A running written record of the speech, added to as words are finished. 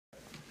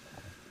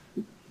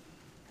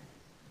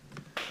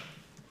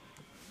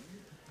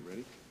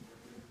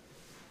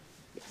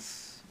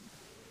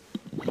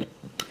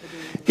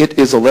It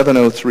is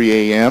 11:03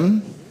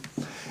 a.m.,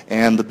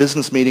 and the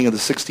business meeting of the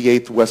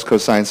 68th West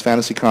Coast Science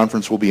Fantasy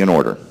Conference will be in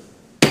order.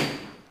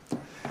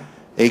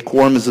 A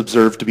quorum is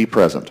observed to be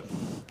present.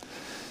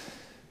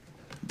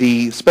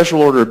 The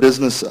special order of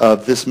business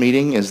of this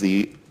meeting is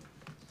the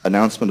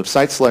announcement of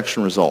site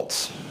selection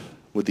results.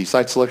 Would the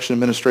site selection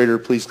administrator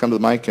please come to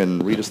the mic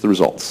and read us the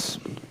results?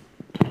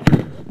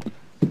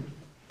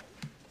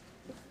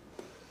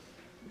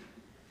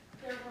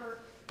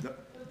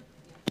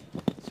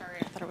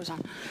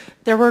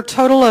 There were a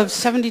total of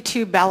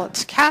 72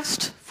 ballots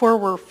cast. 4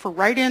 were for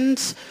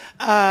write-ins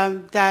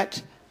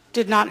that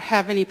did not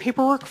have any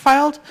paperwork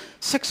filed.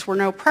 6 were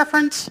no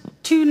preference,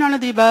 2 none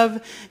of the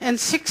above, and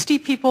 60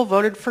 people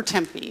voted for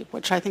Tempe,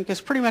 which I think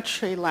is pretty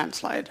much a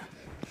landslide.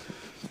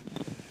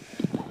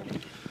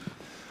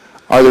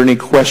 Are there any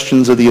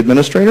questions of the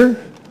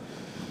administrator?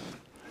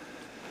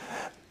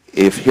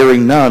 If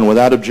hearing none,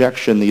 without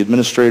objection, the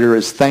administrator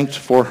is thanked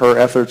for her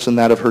efforts and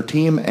that of her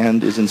team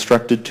and is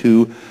instructed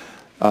to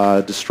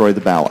destroy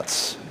the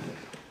ballots.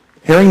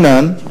 Hearing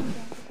none,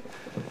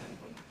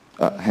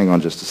 hang on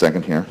just a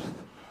second here.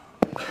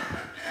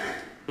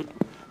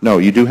 No,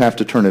 you do have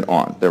to turn it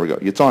on. There we go.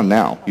 It's on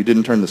now. You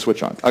didn't turn the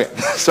switch on. Okay,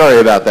 sorry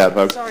about that,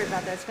 folks. Sorry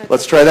about that.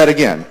 Let's try that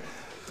again.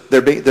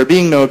 There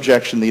being no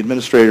objection, the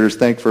administrator is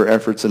thanked for her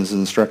efforts and is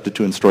instructed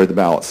to destroy the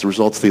ballots. The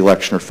results of the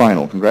election are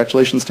final.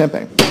 Congratulations,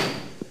 Tempe.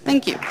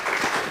 Thank you.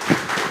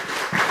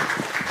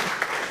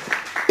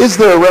 Is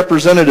there a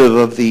representative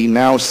of the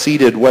now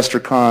seated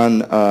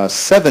Westercon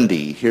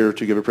 70 here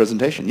to give a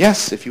presentation?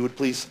 Yes, if you would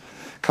please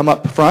come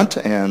up front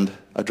and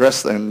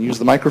address and use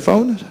the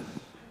microphone.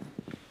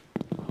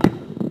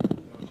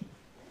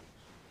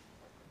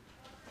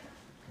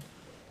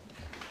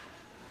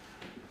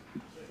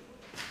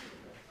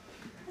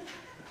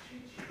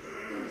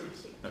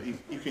 No, you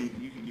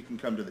can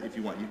come to the, if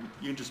you want. You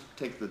can just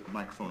take the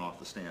microphone off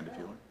the stand if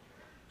you like.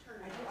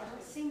 I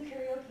don't sing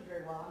karaoke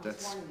very well. I'm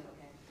just warning you,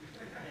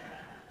 okay?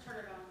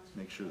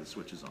 Make sure the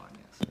switch is on,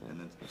 yes. And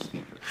then the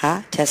speaker.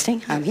 Hi,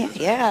 testing. I'm here.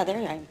 Yeah, there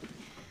I am.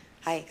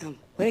 Hi,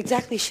 what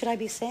exactly should I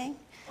be saying?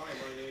 Hi, my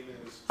name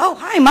is... Oh,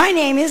 hi, my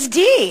name is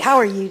Dee. How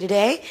are you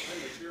today?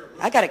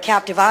 I got a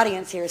captive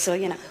audience here, so,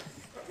 you know.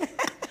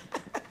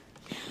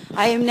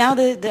 I am now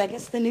I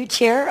guess the new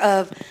chair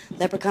of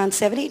Leprechaun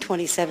 70,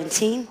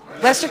 2017.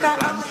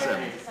 Westercon?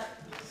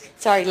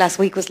 Sorry, last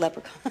week was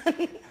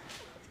Leprechaun.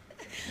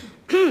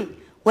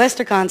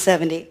 Westercon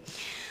 70,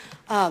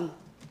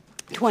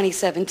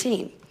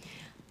 2017.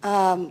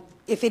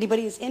 If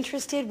anybody is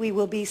interested, we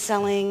will be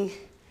selling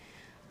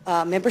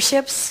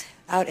memberships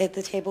out at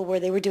the table where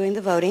they were doing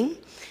the voting.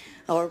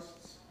 Or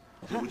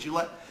would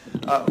you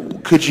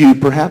could you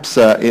perhaps,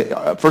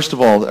 first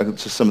of all,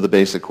 just some of the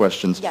basic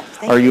questions. Yeah,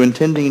 Are you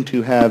intending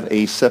to have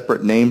a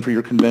separate name for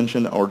your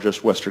convention or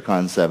just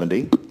Westercon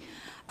 70?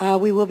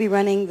 We will be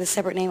running the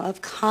separate name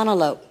of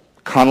Conalope.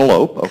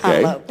 Conalope,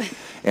 okay. Conalope.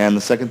 And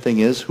the second thing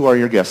is, who are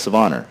your guests of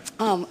honor?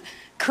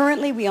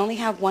 Currently, we only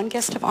have one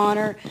guest of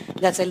honor.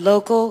 That's a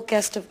local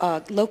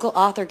local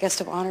author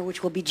guest of honor,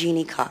 which will be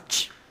Jeannie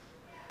Koch.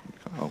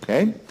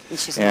 Okay.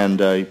 And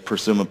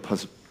presume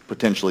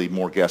potentially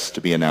more guests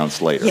to be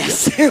announced later.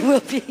 Yes, there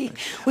will be.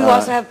 We will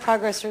also have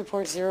Progress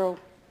Report Zero.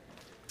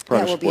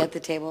 That will be at the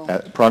table.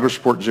 Progress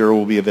Report Zero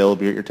will be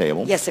available at your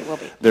table. Yes, it will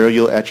be. There,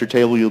 at your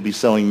table, you'll be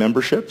selling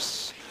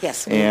memberships.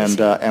 Yes.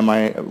 And am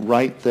I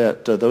right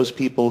that those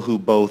people who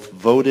both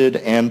voted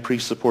and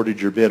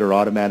pre-supported your bid are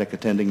automatic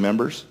attending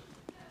members?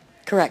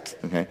 Correct.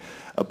 Okay.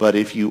 But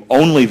if you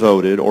only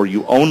voted or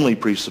you only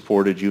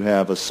pre-supported, you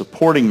have a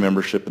supporting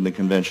membership in the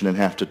convention and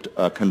have to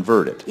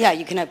convert it. Yeah,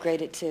 you can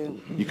upgrade it to...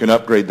 You can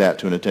upgrade that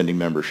to an attending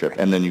membership,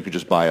 and then you could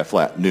just buy a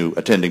flat new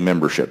attending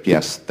membership.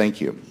 Yes,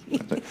 thank you.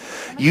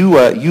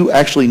 You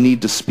actually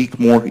need to speak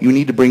more. You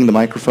need to bring the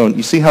microphone.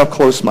 You see how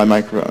close my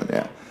microphone?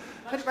 Yeah.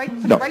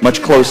 No,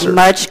 much closer.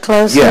 Much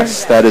closer?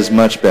 Yes, that is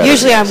much better.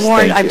 Usually I'm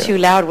warned I'm too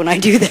loud when I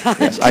do that.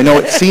 Yes, I know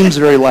it seems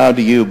very loud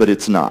to you, but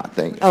it's not.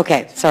 Thank you.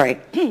 Okay, sorry.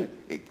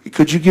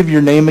 Could you give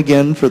your name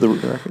again for the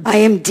record? I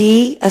am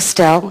Dee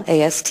Astell,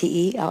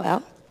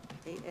 A-S-T-E-L-L.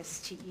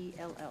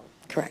 A-S-T-E-L-L.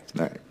 Correct.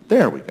 All right,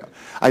 there we go.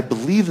 I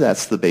believe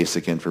that's the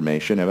basic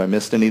information. Have I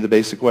missed any of the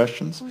basic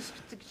questions? Who's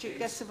the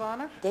guest of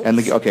honor? And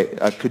okay,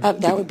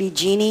 that would be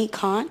Jeannie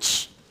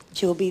Koch.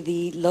 She will be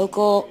the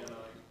local...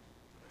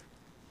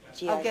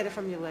 I'll get it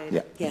from you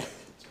later. Yeah.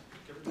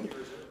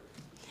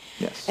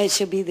 Yes. And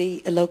she'll be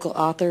the local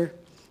author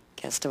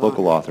guest of honor.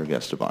 Local author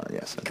guest of honor,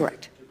 yes.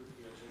 Correct.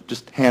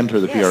 Just hand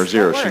her the Yes,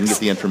 PR0. She can get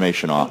the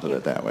information off of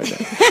it that way.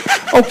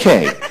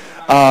 Okay.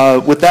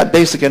 With that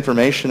basic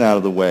information out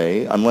of the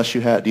way, unless do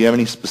you have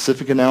any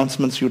specific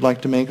announcements you'd like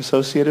to make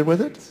associated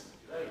with it?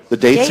 The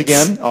dates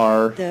again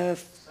are?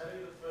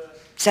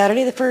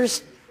 Saturday the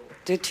 1st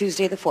to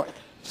Tuesday the 4th.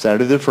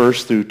 Saturday the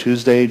 1st through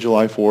Tuesday,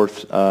 July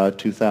 4th,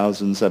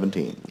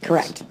 2017.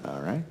 Correct.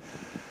 All right.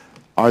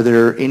 Are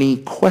there any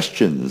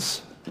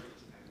questions?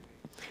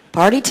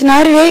 Party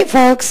tonight at 8,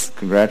 folks.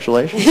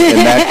 Congratulations.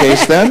 In that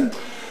case, then,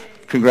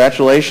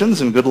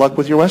 congratulations and good luck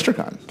with your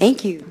Westercon.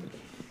 Thank you.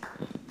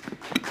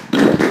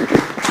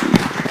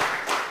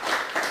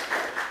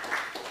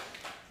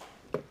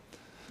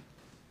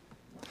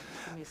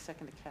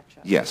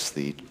 Yes,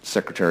 the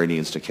secretary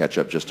needs to catch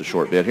up just a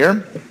short bit here.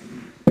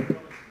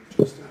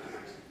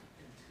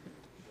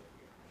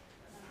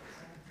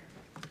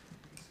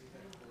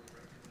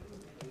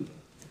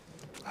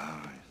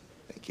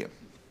 Thank you.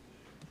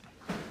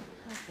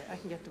 Okay, I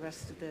can get the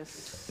rest of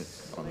this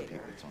It's on the later.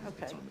 paper. It's on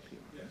Okay, the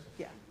paper.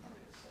 yeah.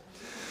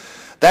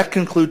 That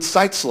concludes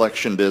site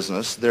selection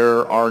business.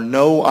 There are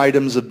no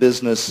items of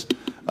business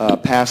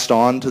passed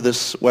on to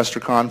this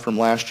Westercon from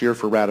last year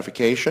for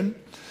ratification.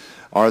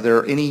 Are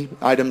there any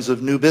items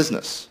of new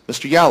business?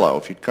 Mr. Yallow,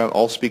 if you'd come,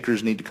 all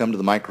speakers need to come to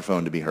the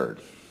microphone to be heard.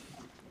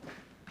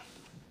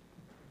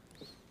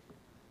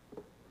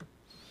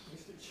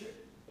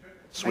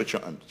 Switch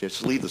on.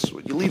 Just leave the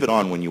switch. You leave it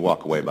on when you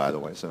walk away, by the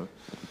way. So,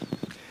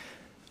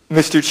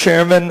 Mr.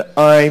 Chairman,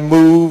 I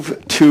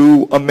move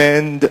to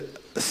amend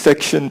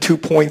Section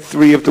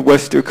 2.3 of the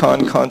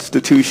Westercon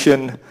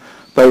Constitution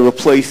by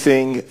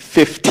replacing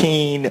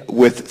 15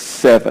 with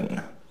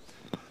 7.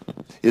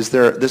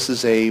 this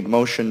is a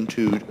motion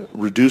to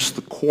reduce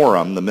the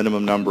quorum, the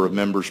minimum number of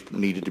members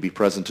needed to be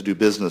present to do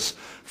business,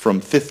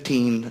 from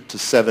 15 to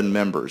 7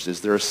 members.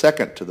 Is there a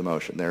second to the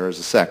motion? There is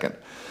a second.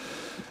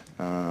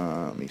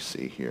 Let me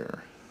see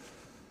here.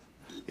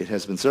 It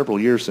has been several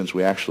years since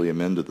we actually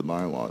amended the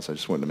bylaws. I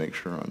just wanted to make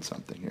sure on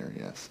something here.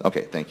 Yes.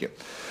 Okay, thank you.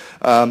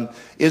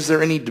 Is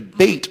there any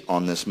debate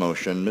on this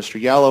motion?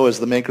 Mr. Yallow, as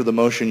the maker of the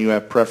motion, you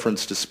have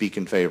preference to speak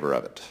in favor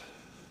of it.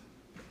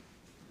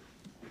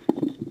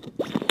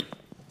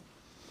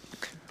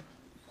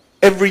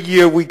 Every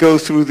year we go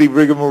through the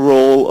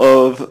rigmarole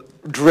of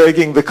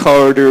dragging the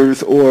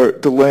corridors or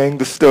delaying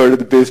the start of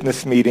the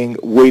business meeting,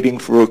 waiting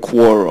for a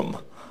quorum.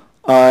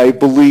 I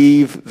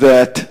believe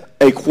that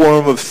a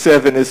quorum of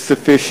 7 is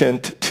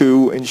sufficient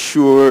to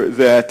ensure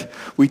that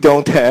we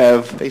don't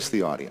have... Face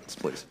the audience,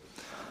 please.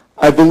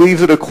 I believe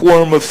that a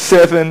quorum of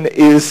 7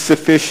 is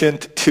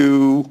sufficient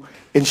to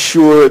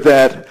ensure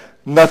that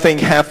nothing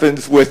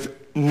happens with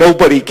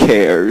nobody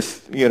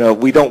cares. You know,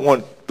 we don't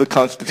want the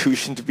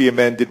Constitution to be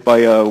amended by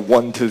a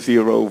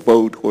 1-0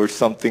 vote or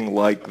something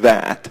like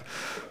that.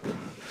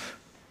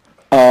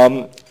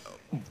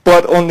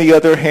 But on the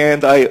other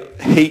hand, I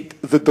hate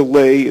the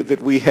delay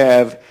that we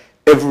have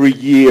every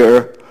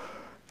year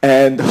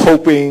and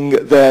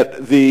hoping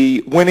that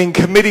the winning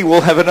committee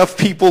will have enough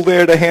people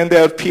there to hand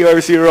out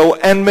PR0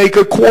 and make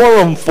a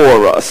quorum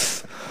for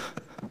us.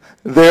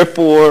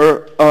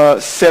 Therefore,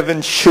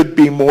 7 should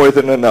be more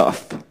than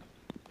enough.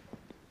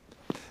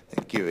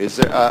 Thank you. Is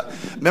there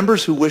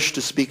members who wish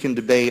to speak in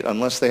debate,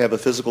 unless they have a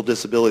physical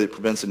disability that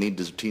prevents a need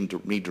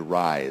to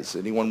rise?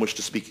 Anyone wish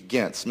to speak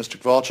against? Mr.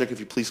 Kowalczyk, if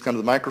you please come to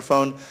the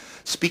microphone,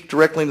 speak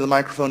directly into the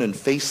microphone and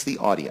face the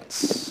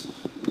audience.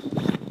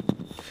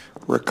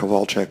 Rick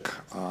Kowalczyk.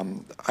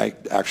 I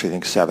actually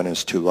think 7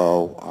 is too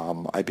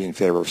low. I'd be in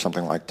favor of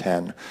something like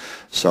 10.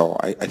 So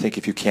I think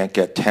if you can't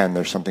get 10,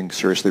 there's something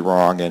seriously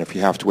wrong. And if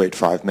you have to wait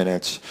 5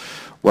 minutes,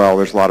 well,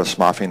 there's a lot of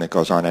smoffing that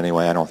goes on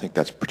anyway. I don't think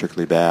that's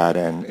particularly bad.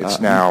 And it's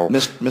now...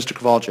 Mr.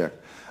 Kowalczyk,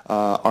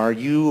 are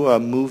you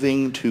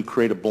moving to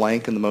create a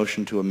blank in the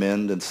motion to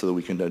amend and so that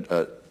we can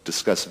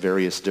discuss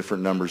various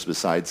different numbers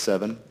besides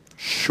 7?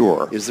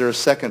 Sure. Is there a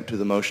second to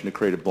the motion to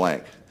create a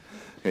blank?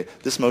 Okay.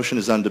 This motion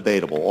is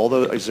undebatable.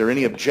 Although, is there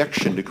any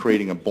objection to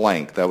creating a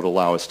blank that would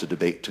allow us to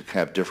debate to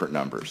have different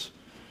numbers?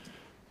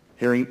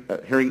 Hearing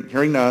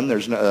none,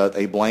 there's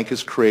a blank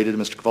is created.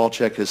 Mr.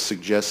 Kowalczyk has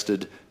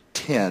suggested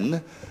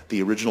 10.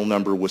 The original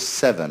number was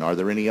 7. Are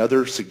there any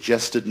other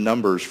suggested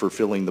numbers for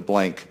filling the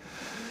blank?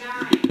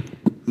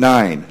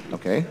 9.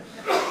 Okay.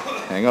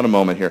 Hang on a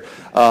moment here.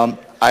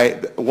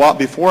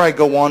 Before I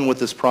go on with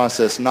this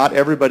process, not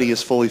everybody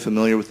is fully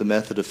familiar with the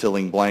method of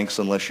filling blanks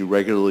unless you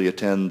regularly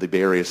attend the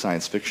Bay Area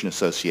Science Fiction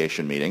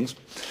Association meetings.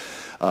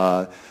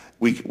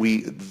 We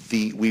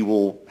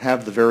will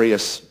have the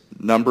various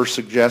numbers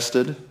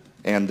suggested,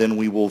 and then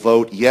we will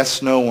vote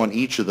yes, no on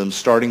each of them,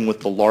 starting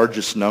with the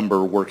largest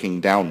number working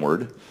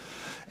downward.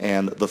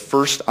 And the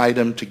first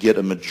item to get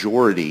a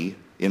majority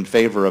in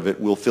favor of it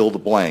will fill the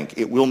blank.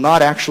 It will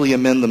not actually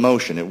amend the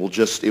motion. It will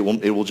just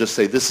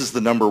say this is the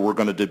number we're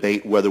going to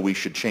debate whether we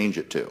should change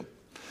it to.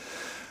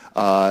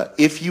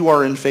 If you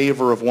are in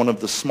favor of one of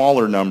the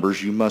smaller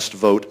numbers, you must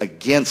vote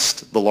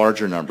against the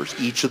larger numbers.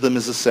 Each of them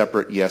is a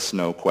separate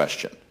yes/no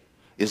question.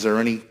 Is there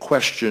any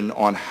question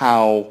on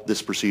how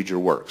this procedure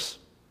works?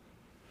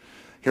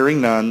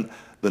 Hearing none,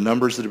 the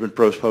numbers that have been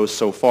proposed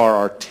so far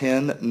are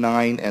 10,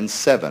 9, and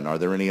 7. Are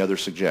there any other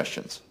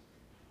suggestions?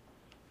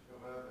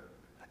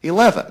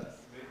 11. Midway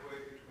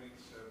between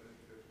 7 and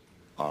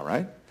 15. All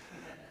right.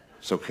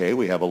 It's okay.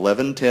 We have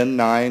 11, 10,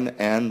 9,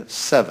 and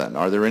 7.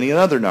 Are there any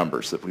other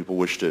numbers that people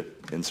wish to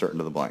insert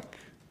into the blank?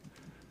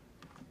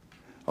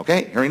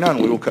 Okay. Hearing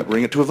none, we will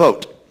bring it to a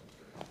vote.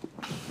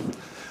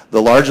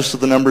 The largest of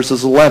the numbers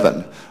is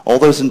 11. All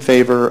those in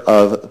favor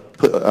of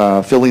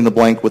filling the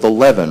blank with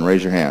 11,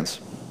 raise your hands.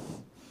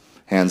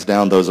 Hands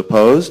down, those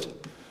opposed.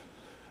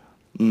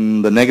 The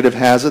negative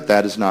has it,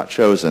 that is not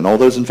chosen. All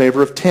those in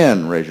favor of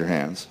 10, raise your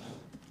hands.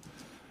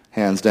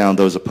 Hands down,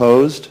 those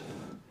opposed.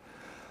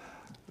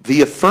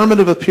 The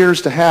affirmative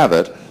appears to have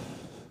it.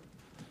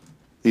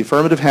 The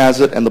affirmative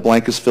has it, and the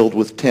blank is filled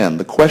with 10.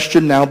 The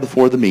question now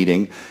before the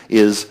meeting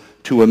is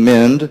to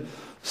amend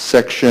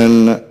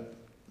Section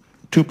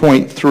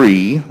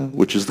 2.3,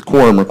 which is the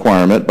quorum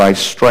requirement, by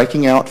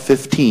striking out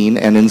 15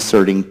 and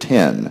inserting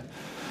 10.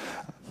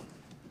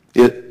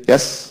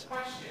 Yes?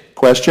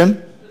 Question?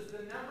 Does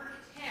the number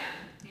 10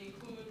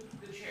 include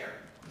the chair?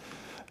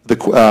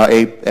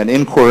 An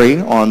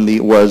inquiry on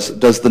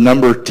does the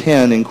number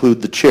 10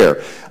 include the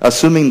chair?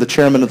 Assuming the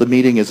chairman of the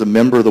meeting is a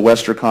member of the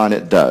Westercon,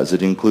 it does.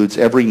 It includes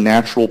every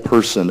natural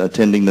person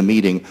attending the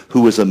meeting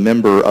who is a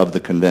member of the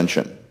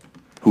convention,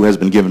 who has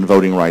been given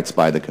voting rights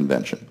by the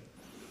convention.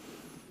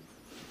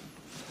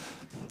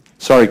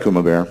 Sorry,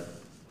 Kuma Bear.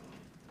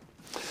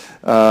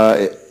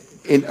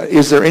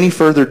 Is there any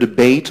further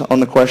debate on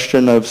the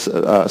question of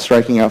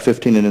striking out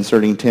 15 and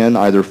inserting 10,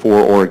 either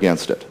for or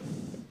against it?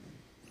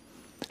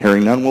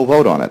 Hearing none, we'll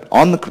vote on it.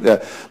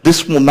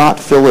 This will not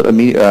fill it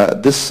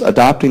immediately.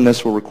 Adopting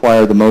this will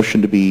require the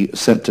motion to be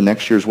sent to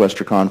next year's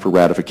Westercon for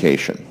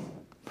ratification.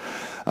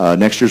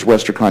 Next year's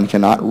Westercon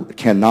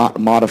cannot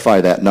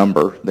modify that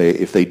number.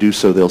 If they do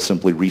so, they'll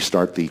simply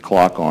restart the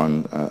clock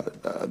on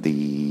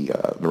the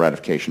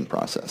ratification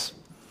process.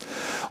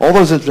 All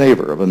those in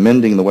favor of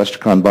amending the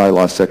Westercon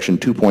bylaw section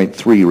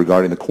 2.3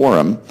 regarding the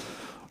quorum,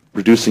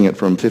 reducing it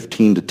from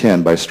 15 to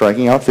 10 by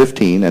striking out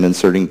 15 and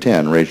inserting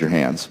 10, raise your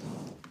hands.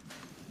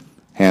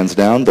 Hands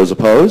down. Those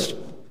opposed?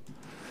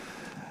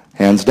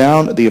 Hands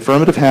down. The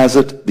affirmative has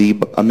it.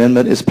 The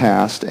amendment is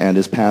passed and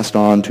is passed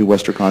on to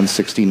Westercon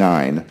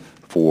 69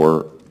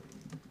 for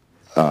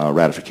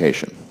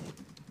ratification.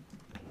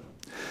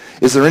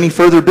 Is there any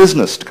further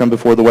business to come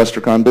before the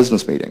Westercon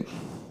business meeting?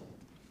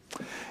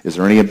 Is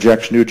there any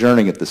objection to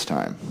adjourning at this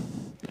time?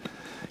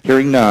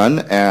 Hearing none,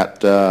 at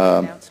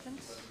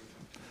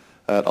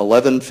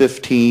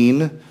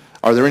 11:15,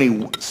 are there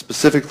any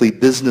specifically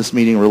business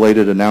meeting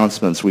related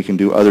announcements? We can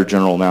do other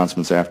general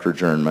announcements after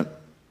adjournment.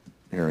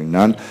 Hearing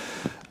none.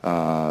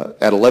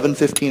 At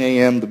 11:15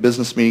 a.m., the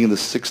business meeting of the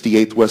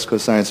 68th West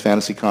Coast Science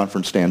Fantasy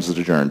Conference stands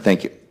adjourned.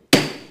 Thank you.